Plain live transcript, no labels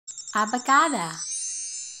Abakada.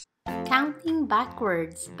 Counting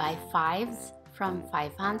backwards by 5's from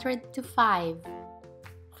 500 to 5.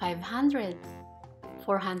 500,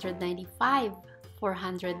 495,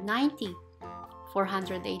 490,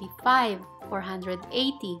 485,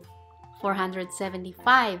 480,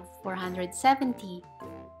 475, 470,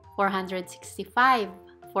 465,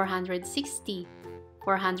 460,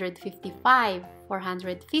 455,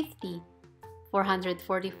 450,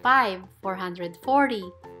 445,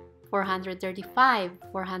 440, 435,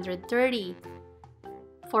 430,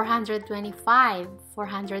 425,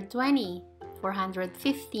 420,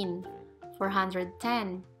 415,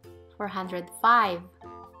 410, 405,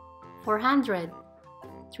 400,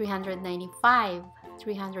 395,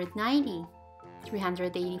 390,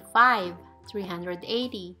 385,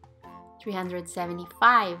 380,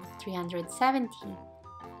 375, 370,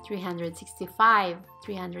 365,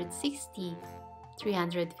 360,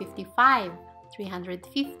 355,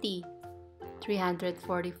 350,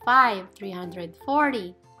 345,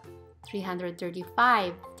 340,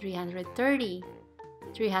 335, 330,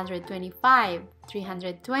 325,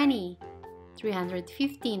 320,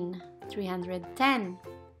 315, 310,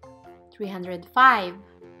 305,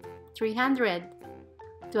 300,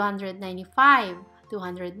 295,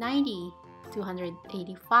 290,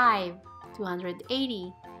 285,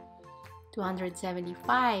 280,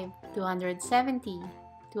 275, 270,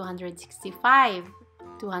 265,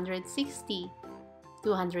 260,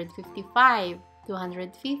 255,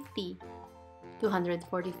 250,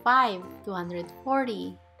 245,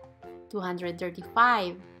 240,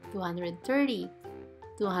 235, 230,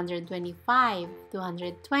 225,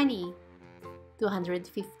 220,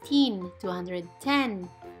 215, 210,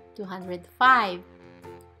 205,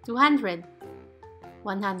 200,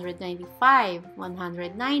 195,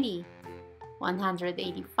 190,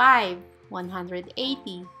 185,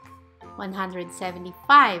 180,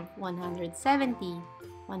 175, 170,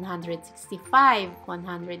 165,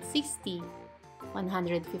 160,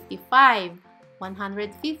 155,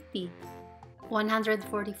 150,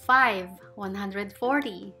 145,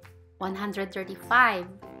 140, 135,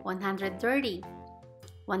 130,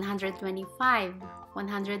 125,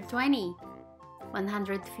 120,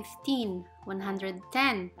 115,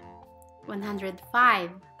 110, 105,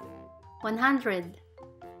 100,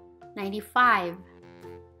 95,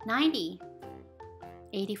 90,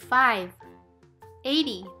 85,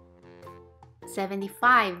 80,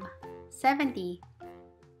 75, 70,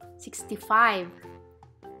 65,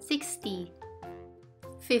 60,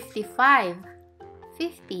 55,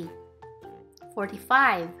 50,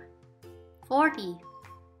 45, 40,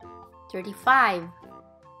 35,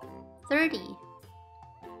 30,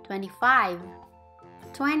 25,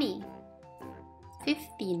 20,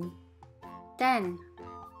 15, 10,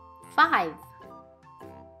 5,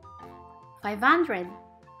 500,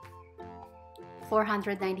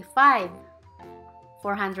 495,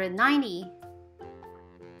 490,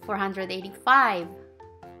 485,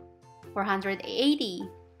 480,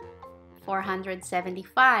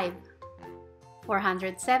 475,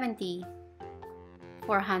 470,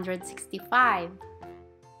 465,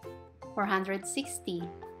 460,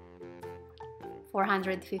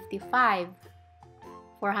 455,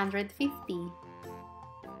 450,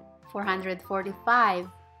 445,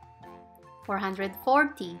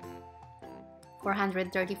 440,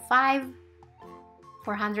 435,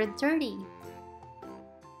 430,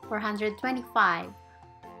 425,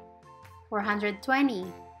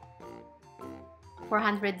 420,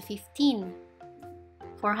 415,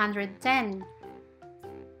 410,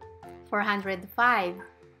 405,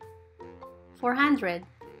 400,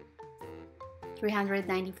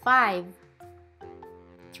 395,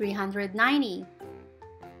 390,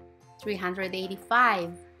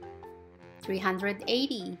 385,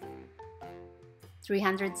 380,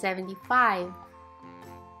 375,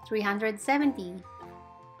 370,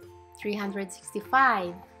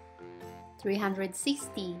 365,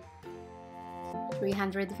 360,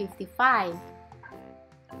 355,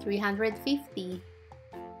 350,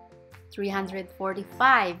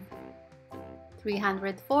 345,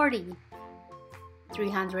 340,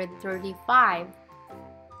 335,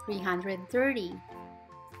 330,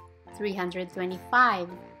 325,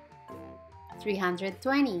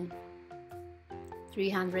 320,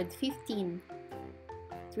 315,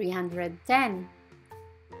 310,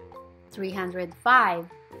 305,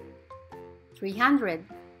 300,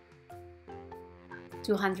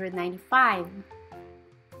 295,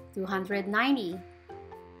 290,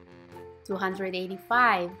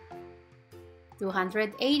 285,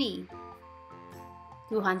 280,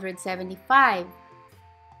 275,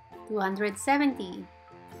 270,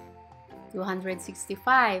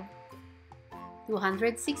 265,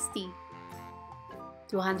 260,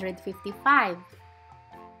 255,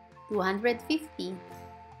 250,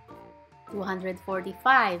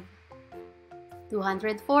 245,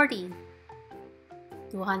 240,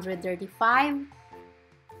 235,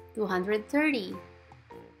 230,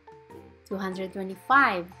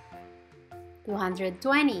 225,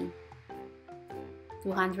 220,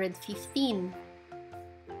 215,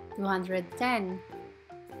 210,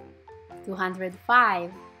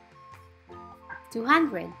 205,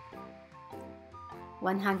 200,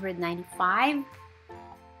 195,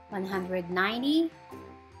 190,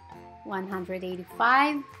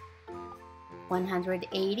 185,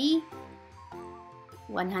 180,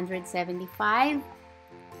 175,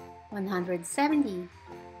 170,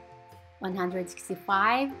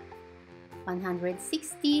 165,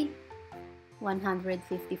 160,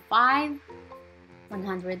 155,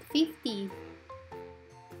 150,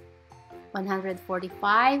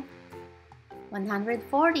 145,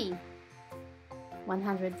 140,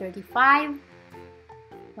 135,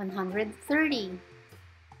 130,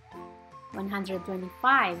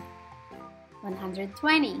 125,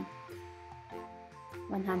 120,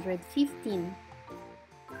 115,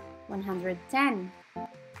 110,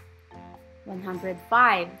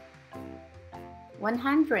 105,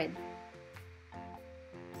 100,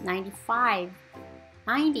 95,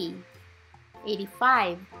 90,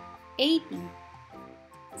 85, 80,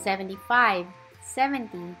 75,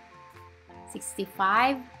 70,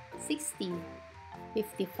 65, 60,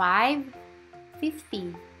 55,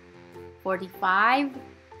 50, 45,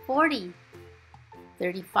 40,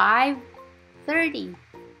 35, 30,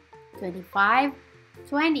 25,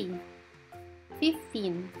 20,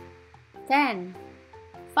 15, 10,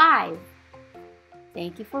 5.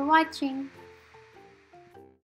 Thank you for watching.